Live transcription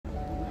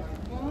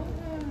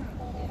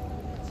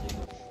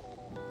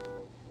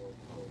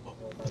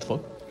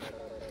fun.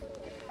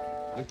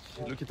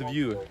 Look at the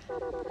view. Look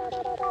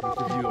at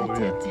the view over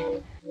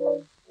here.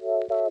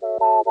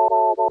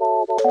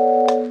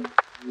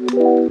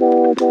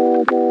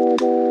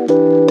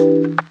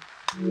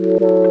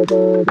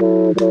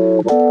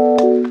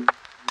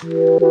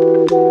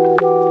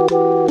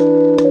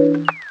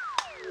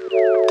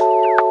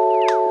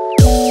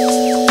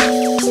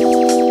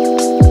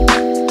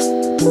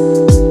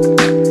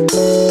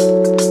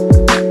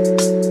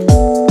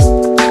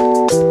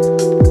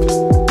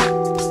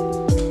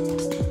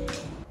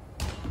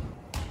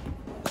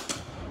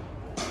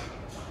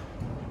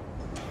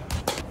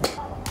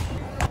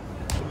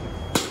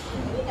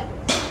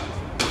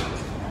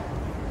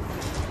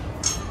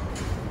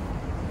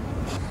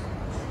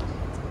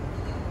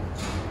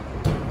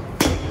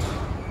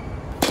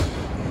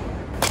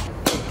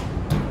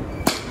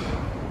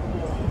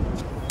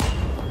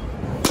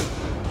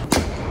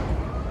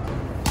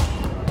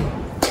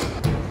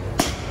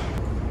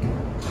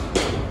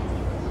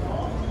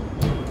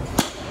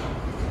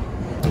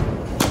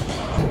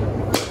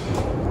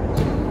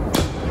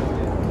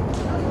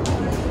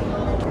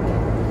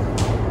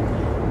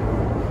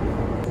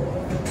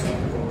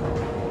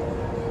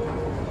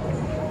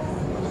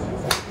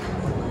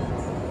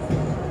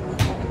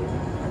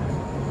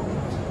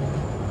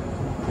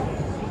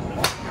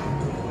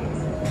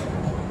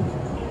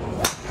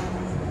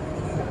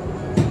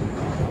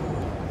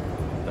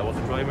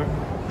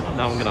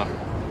 Now I'm gonna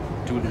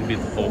do a little bit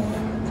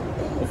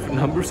of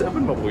number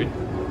 7, my boy.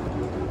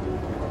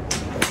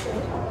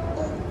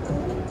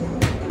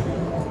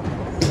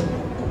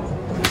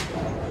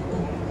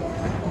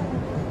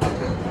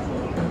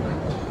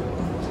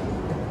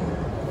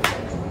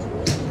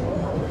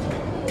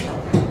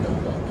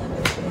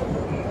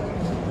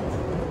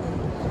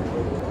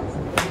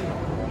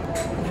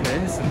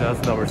 Okay, so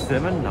that's number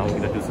 7. Now we're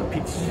gonna do some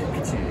pitch.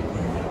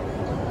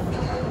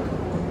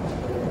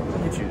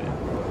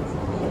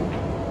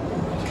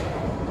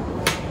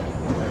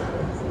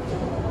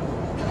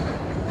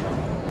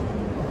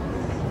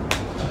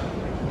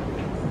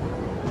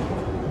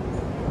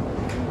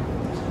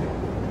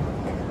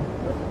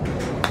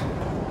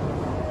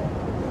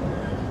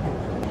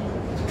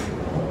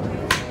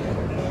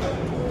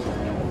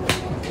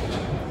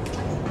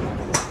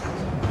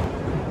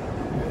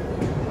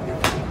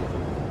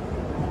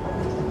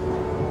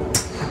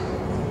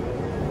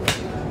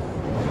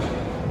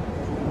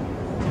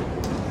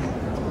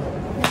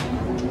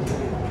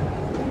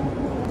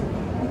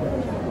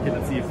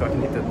 See if I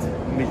can hit that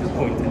middle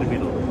point in the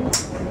middle.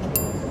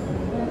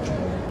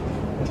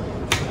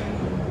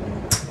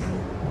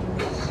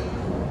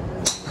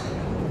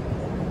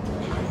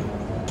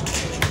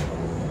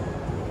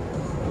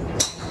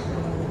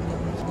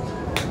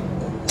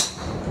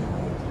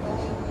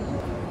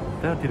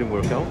 That didn't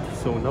work out,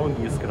 so now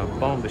I'm just gonna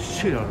bomb the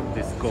shit out of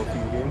this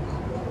golfing game.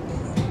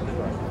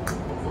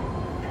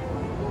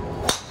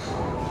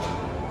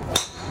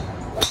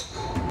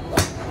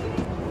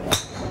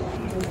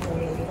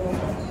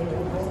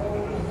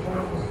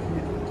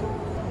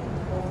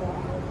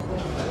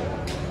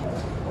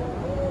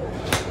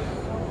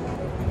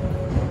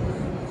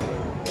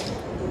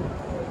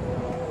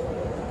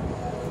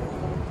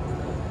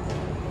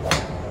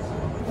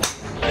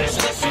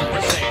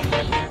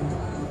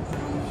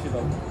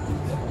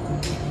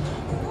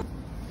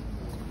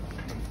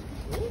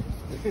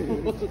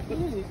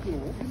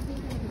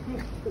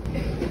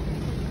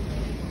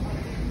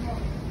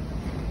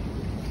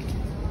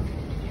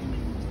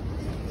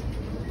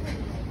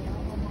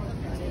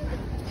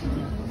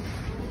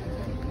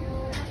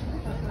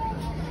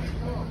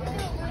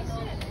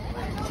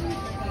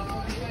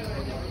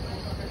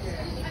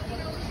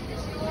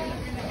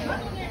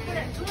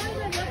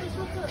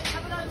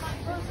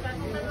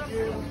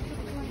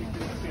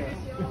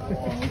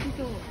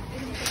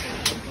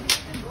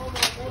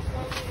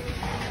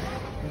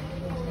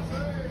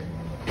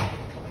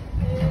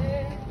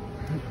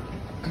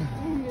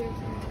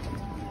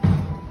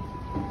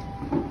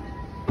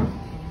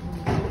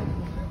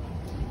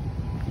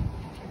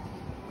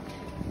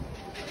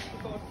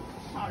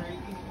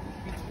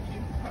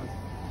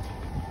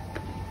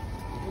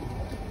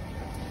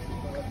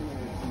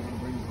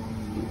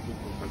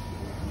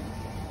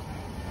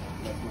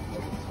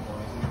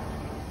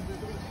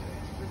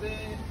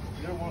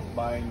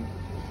 Buying.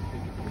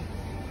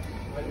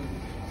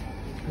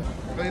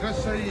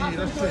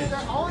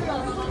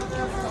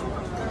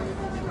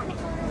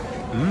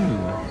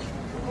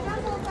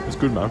 It's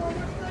good, man.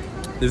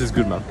 This is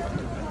good, man.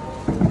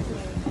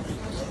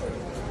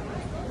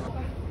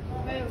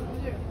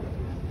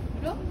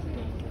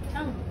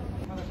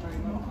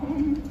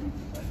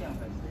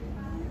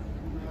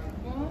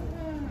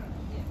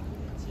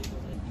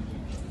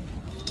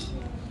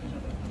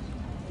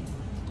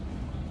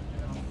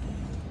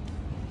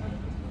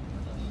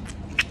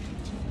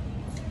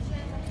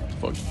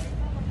 Fuck.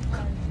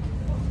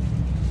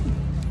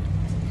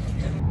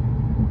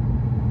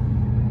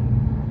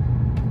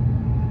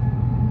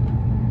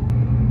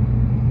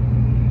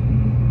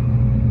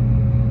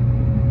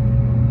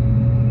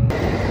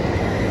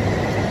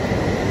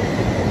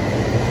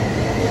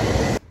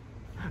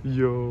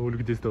 Yo, look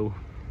at this though.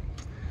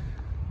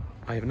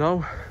 I have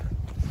now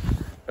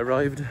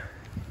arrived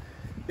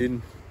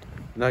in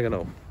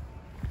Nagano.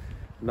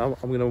 Now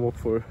I'm gonna walk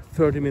for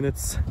 30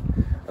 minutes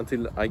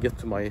until I get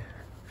to my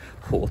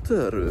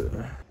hotel.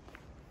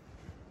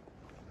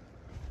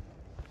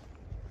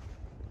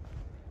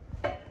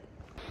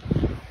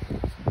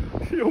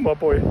 Yo, my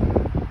boy.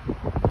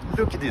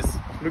 Look at this.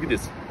 Look at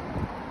this.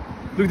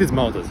 Look at this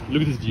mountains.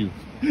 Look at this view.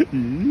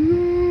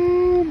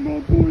 Yo, my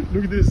boy.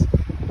 Look at this.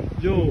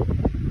 Yo,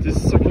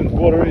 this succulent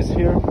water is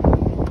here.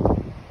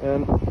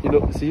 And you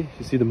know, see?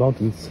 You see the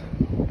mountains.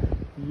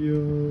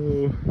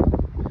 Yo.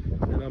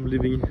 And I'm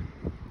living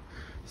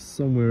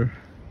somewhere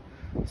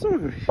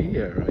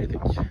here, I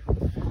think.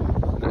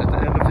 And at the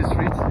end of the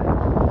street,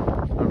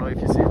 I don't know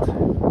if you see it.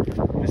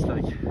 It's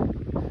like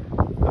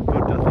a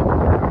Buddha thing over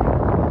there,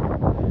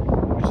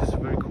 which is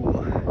very cool.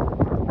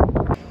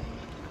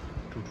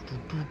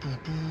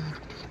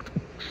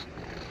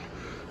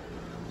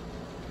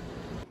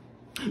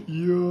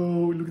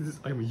 Yo, look at this.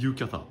 I'm a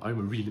yukata. I'm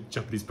a real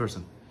Japanese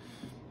person.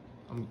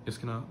 I'm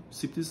just gonna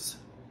sip this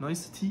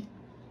nice tea.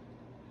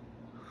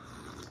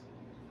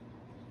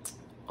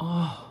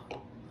 Oh,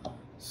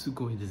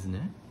 sugoi desu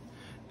ne.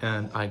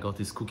 And I got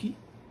this cookie.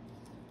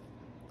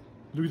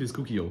 Look at this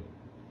cookie, yo.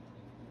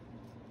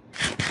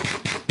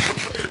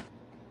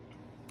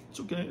 It's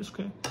okay, it's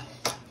okay.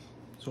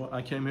 So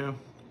I came here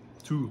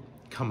to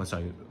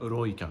Kamasai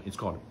Ryokan, it's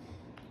called.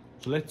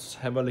 So let's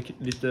have a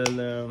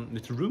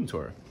little room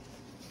tour.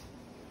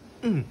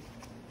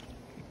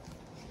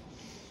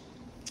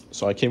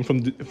 So I came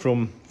from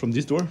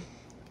this door.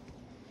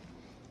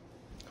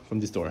 From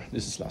this door.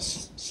 This is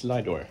last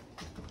slide door.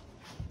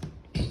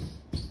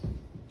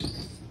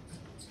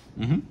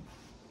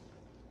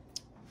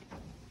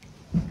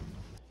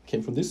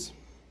 Came from this.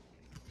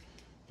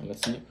 And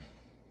let's see.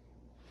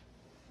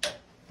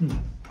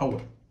 Power.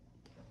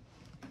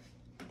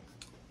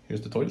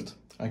 Here's the toilet.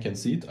 I can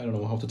see it. I don't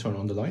know how to turn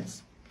on the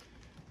lights.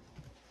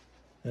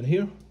 And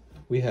here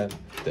we have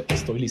the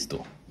Estoy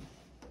Listo.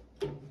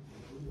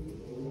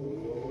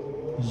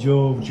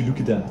 Yo, would you look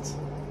at that?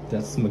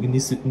 That's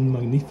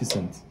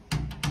magnificent.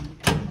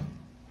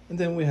 And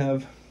then we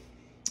have,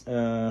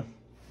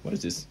 what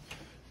is this?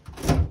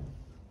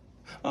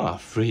 Ah,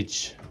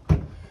 fridge.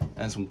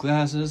 And some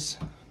glasses.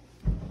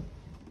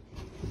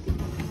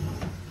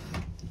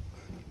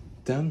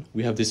 Then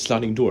we have this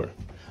sliding door.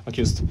 I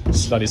can just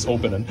slide this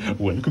open and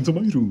welcome to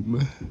my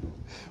room.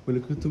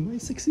 Welcome to my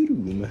sexy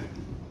room.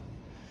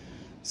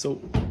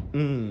 So,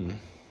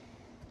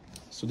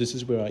 so this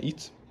is where I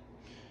eat.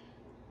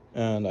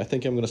 And I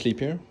think I'm gonna sleep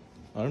here.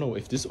 I don't know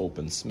if this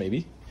opens,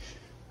 maybe.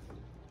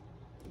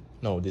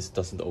 No, this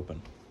doesn't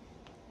open.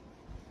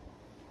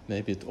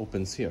 Maybe it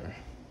opens here.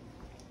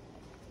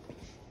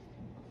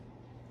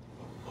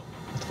 What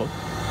the fuck?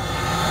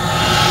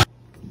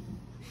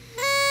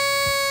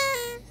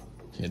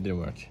 Okay, it didn't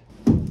work.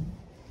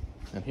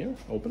 And here,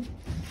 open.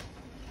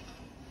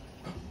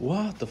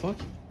 What the fuck?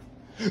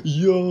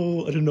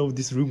 Yo, I didn't know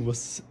this room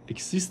was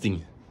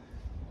existing.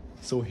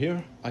 So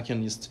here, I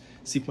can just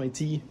sip my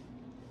tea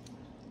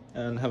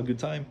and have a good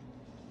time.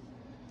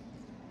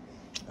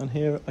 And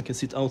here, I can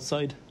sit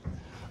outside.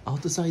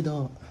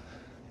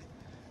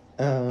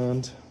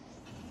 And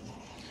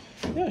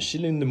yeah,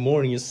 chilling in the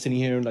morning, just sitting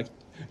here like,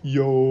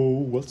 yo,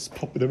 what's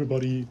poppin',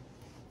 everybody?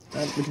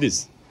 And look at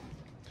this.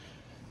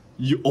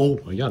 Oh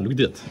my god, look at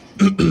that.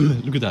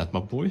 Look at that, my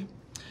boy.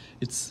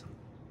 It's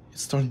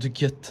starting to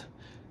get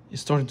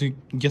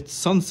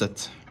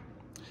sunset.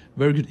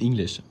 Very good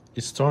English.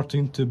 It's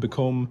starting to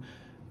become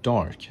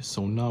dark.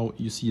 So now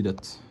you see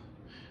that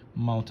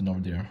mountain over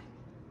there.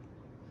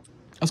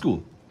 That's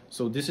cool.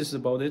 So this is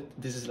about it.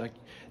 This is like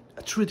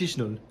a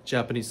traditional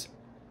Japanese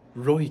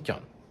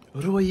ryokan.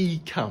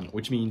 Ryokan,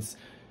 which means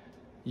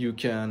you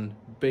can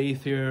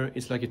bathe here.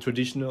 It's like a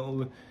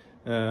traditional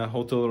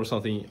hotel or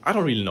something. I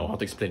don't really know how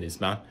to explain this,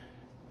 man.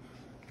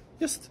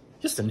 Just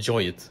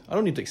enjoy it. I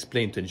don't need to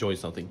explain to enjoy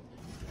something.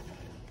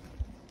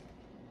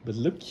 But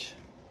look,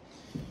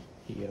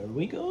 here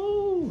we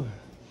go.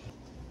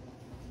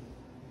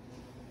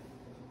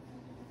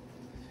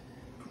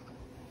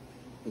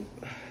 Okay.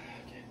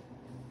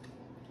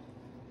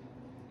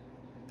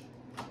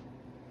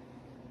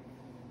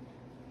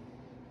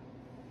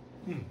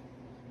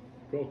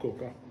 Bra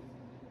koka.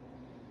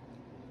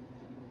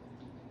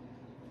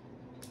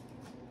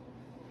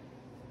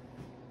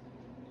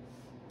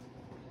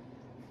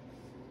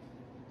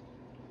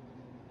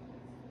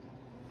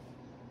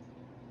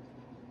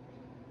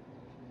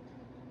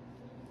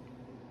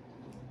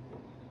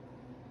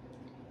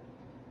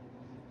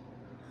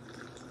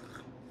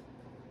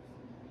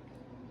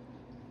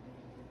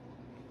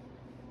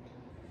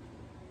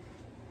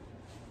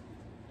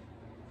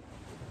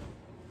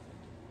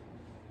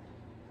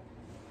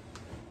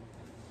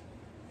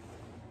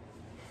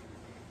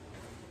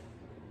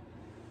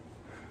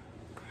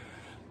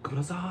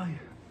 Gomenasai.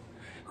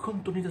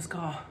 Hontou ni desu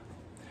ka?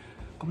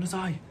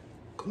 Gomenasai.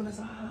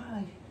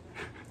 Gomenasai.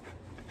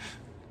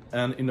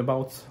 And in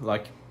about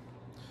like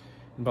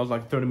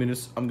 30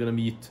 minutes, I'm gonna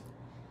meet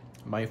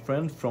my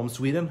friend from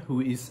Sweden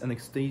who is an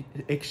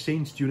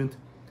exchange student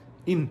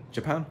in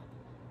Japan.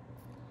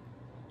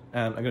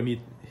 And I'm gonna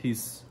meet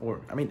his,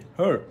 or I mean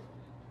her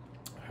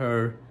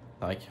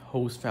like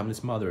host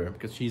family's mother,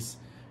 because she's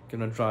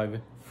gonna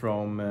drive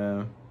from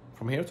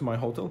here to my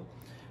hotel,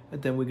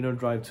 and then we're gonna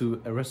drive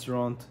to a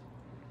restaurant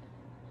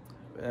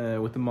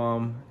with the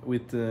mom,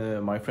 with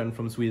my friend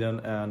from Sweden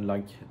and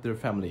like their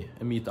family,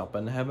 and meet up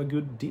and have a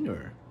good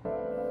dinner.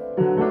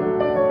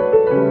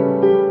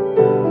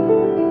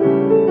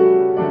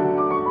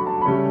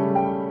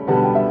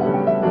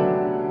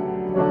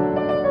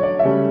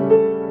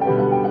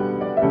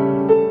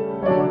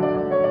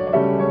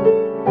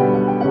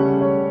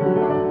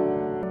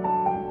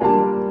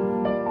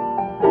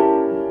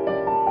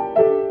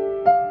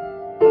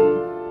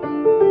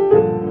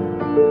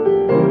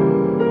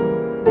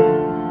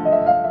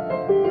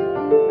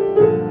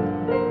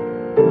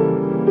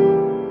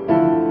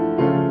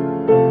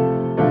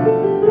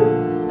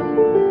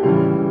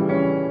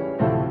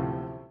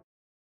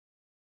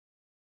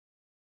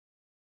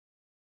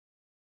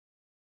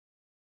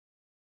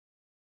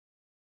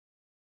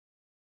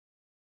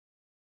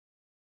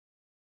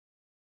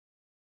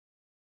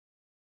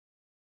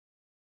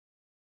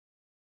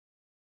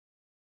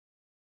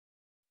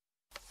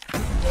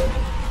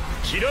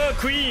 Killer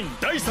Queen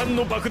第3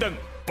の爆弾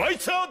バイ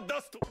ツァーダ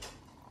スト。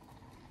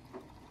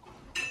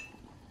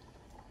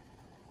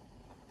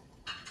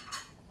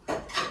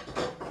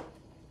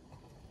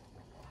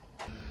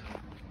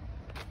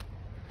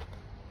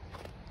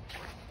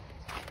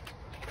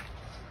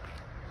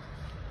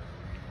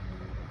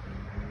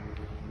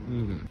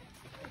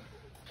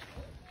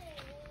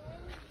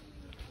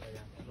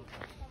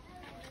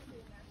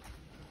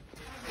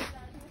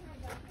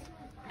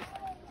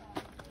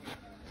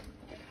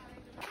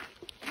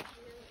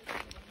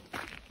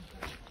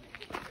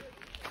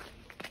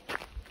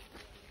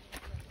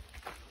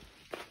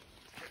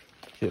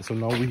Okay, so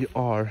now we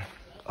are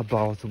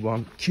about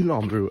 1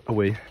 kilometer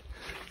away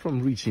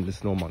from reaching the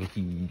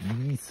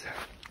snowmonkeys.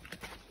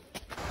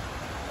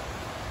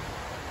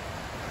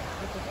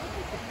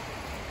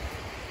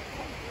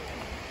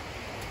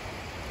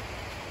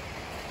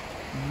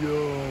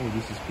 Yo,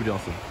 this is pretty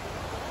awesome.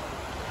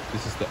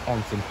 This is the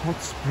onsen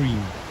hot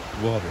spring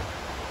water.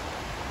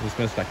 It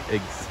smells like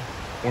eggs.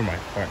 Or my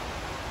fire.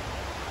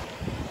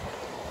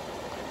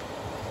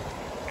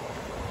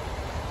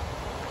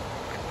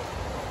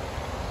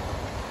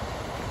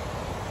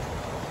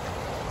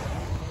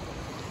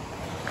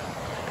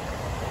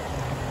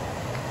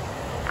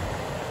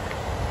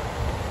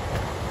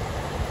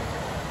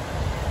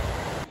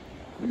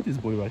 Look at this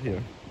boy right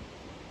here.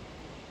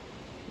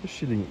 He's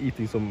chilling,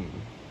 eating some,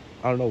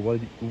 I don't know what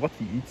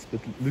he eats, but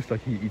it looks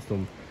like he eats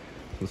some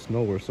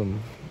snow or some,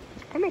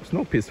 I don't know,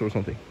 snow piss or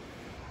something.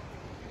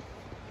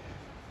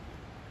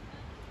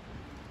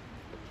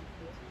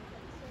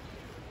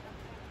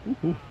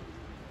 Ooh.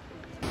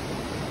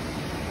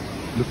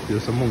 Look,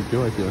 there's a monkey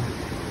right there.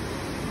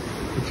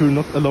 But you're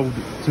not allowed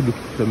to look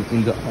them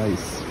in the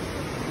eyes.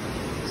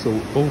 So,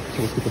 oh,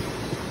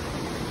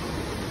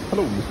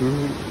 hello, Mr.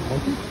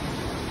 Monkey.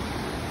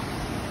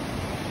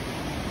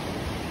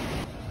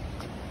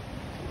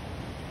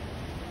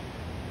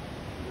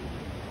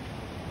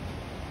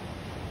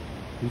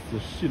 He's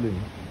just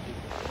chilling.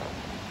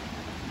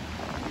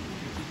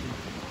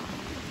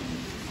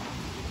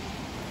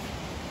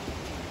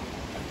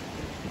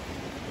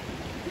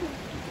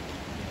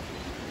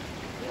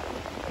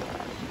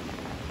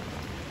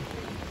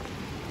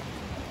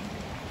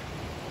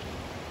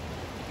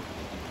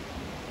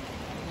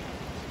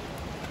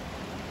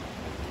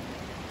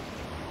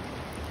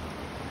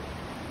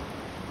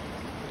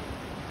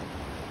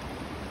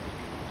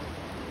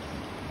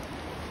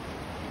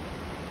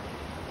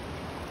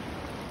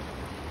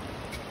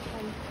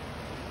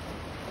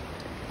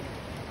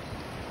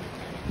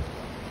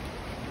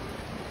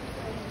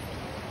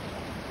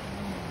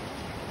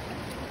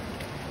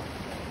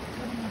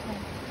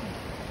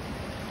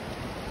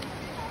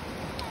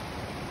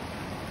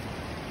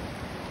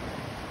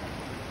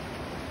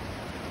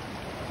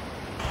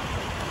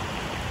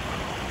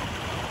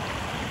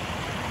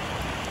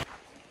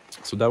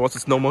 So that was the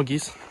snow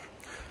monkeys.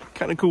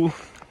 Kind of cool.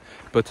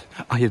 But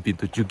I have been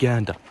to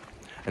Uganda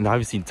and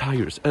I've seen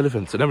tigers,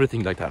 elephants and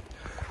everything like that.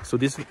 So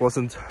this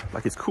wasn't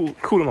like, it's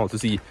cool enough to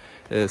see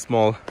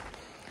small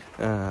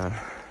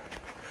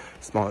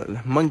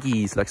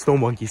monkeys, like snow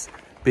monkeys,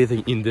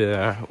 bathing in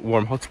the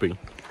warm hot spring.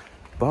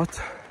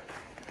 But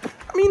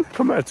I mean,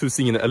 compared to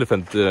seeing an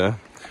elephant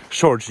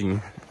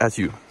charging at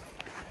you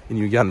in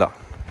Uganda,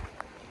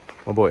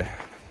 oh boy,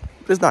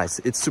 it's nice.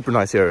 It's super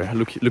nice here.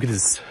 Look at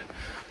this.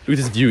 Look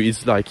at this view.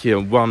 It's like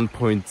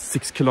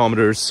 1.6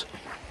 kilometers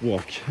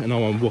walk, and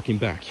now I'm walking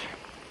back.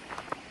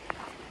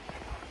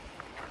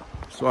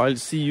 So I'll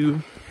see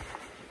you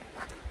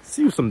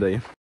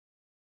someday.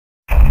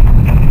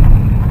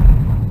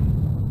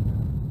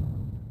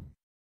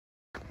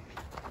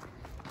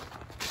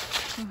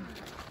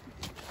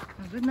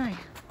 Good night.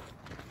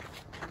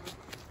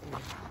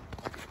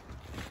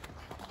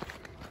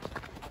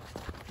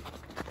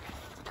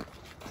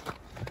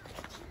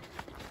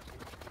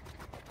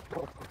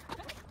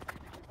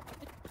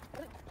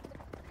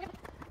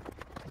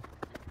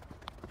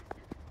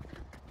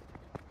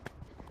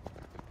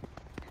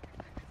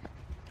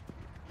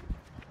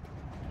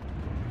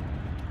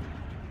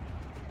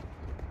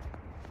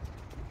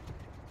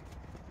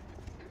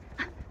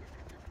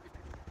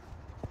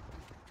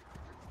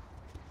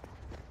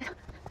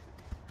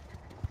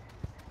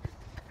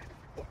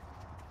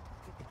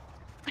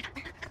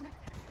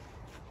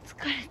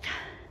 れた。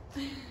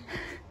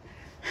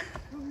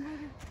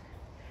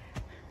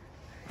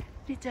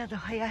リチャード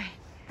早い。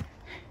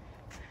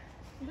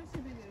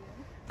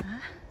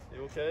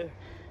You okay?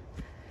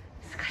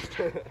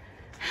 疲れた。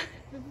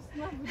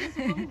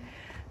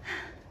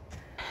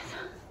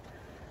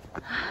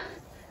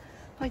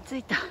追いつ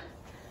いた。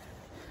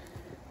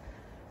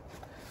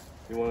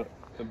You want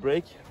a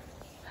break?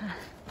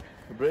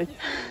 A break?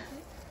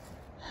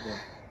 Yeah.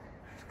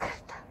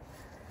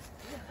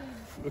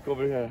 Look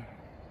over here.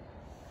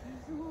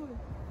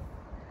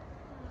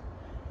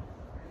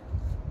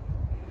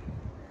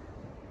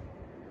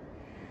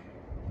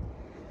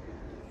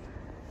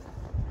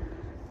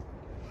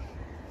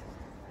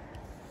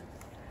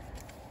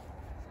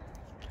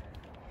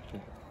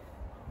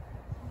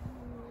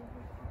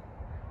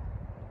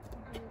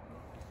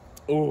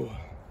 Oh,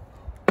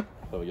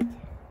 that was good.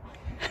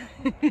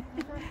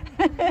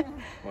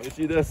 Want to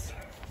see this?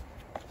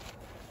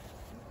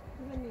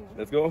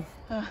 Let's go.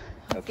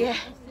 Let's go.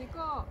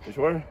 You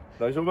sure?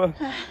 大丈夫?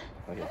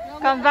 Okay.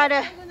 頑張る、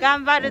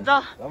頑張る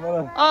ぞ。頑張れ。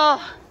おう。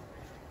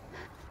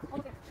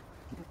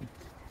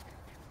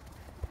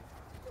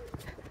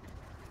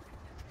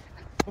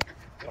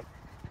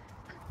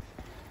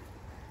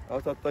あ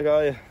った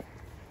かい。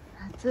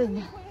暑い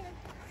ね。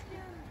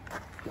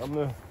や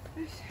む。い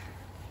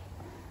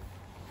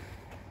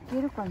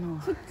けるか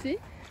な。そっち？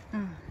う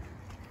ん。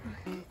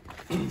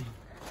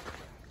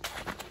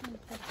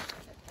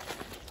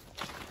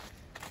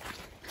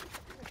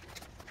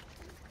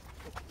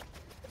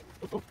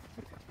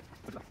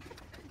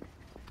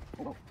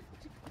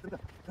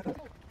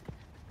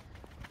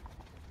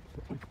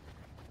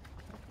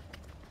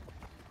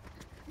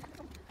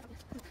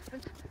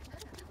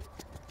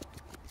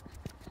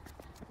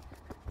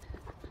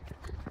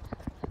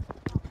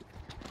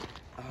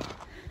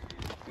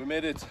We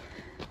made it.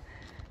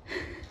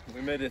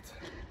 We made it.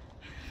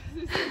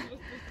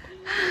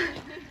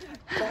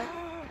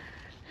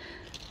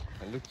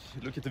 And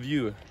look at the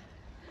view.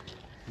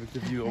 Look at the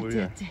view over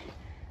here.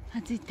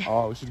 暑いって。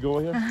Oh, we should go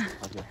over here?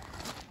 Okay.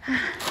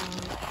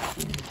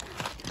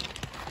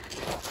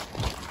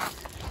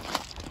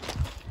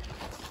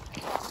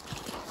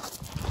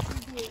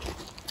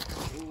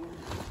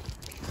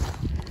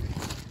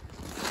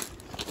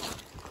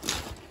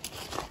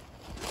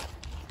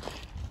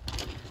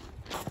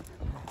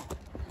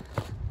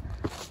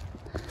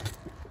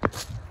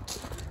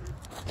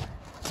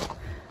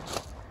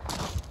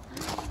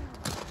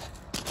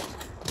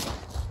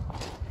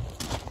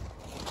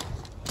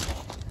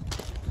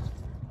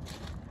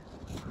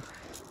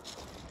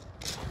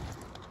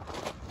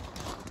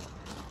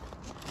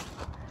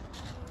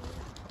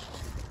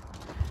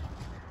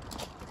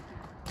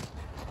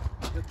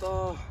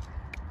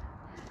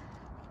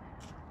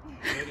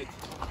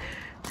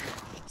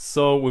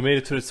 So we made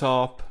it to the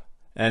top,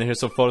 and here's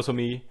some photos of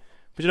me.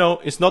 But you know,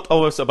 it's not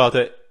always about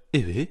the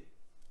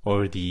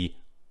or the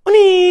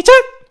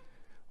oni-chan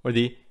or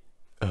the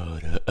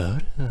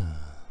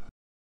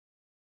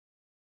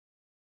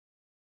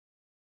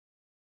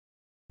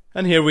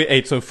And here we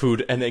ate some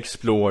food and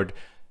explored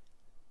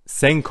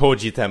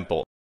Zenkoji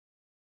Temple.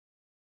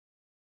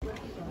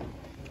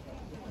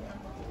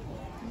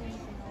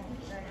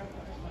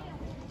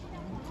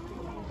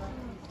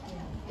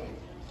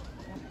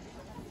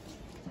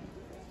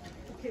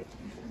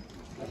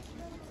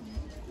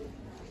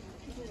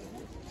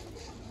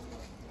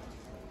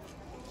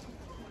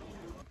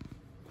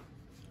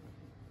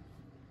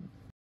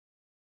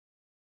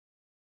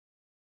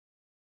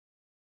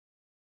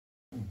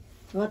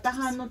 綿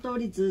半の通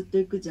りずっと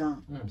行くじゃ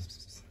ん。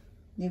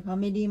で、ファ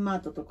ミリーマ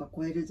ートとか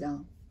越えるじゃ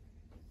ん。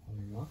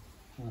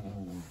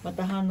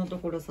綿半のと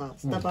ころさ、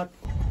スタバ。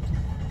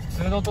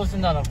普通の年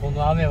ならこ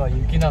の雨は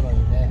雪なの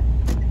にね。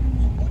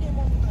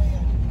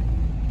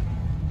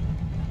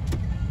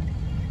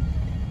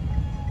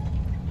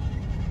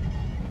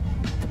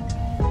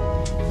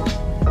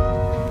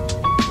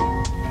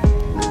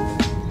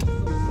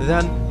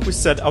Then we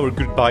said our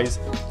goodbyes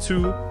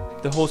to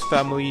the host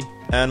family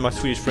and my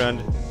Swedish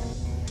friend.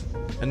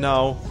 And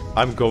now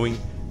I'm going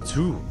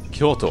to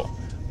Kyoto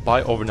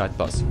by overnight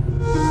bus.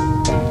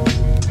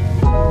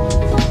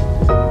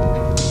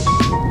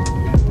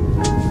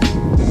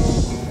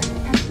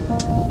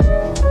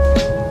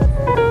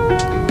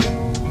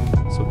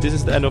 So this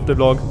is the end of the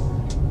vlog.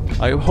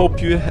 I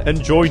hope you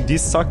enjoyed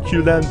this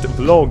succulent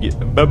vlog.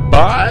 Bye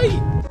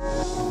bye!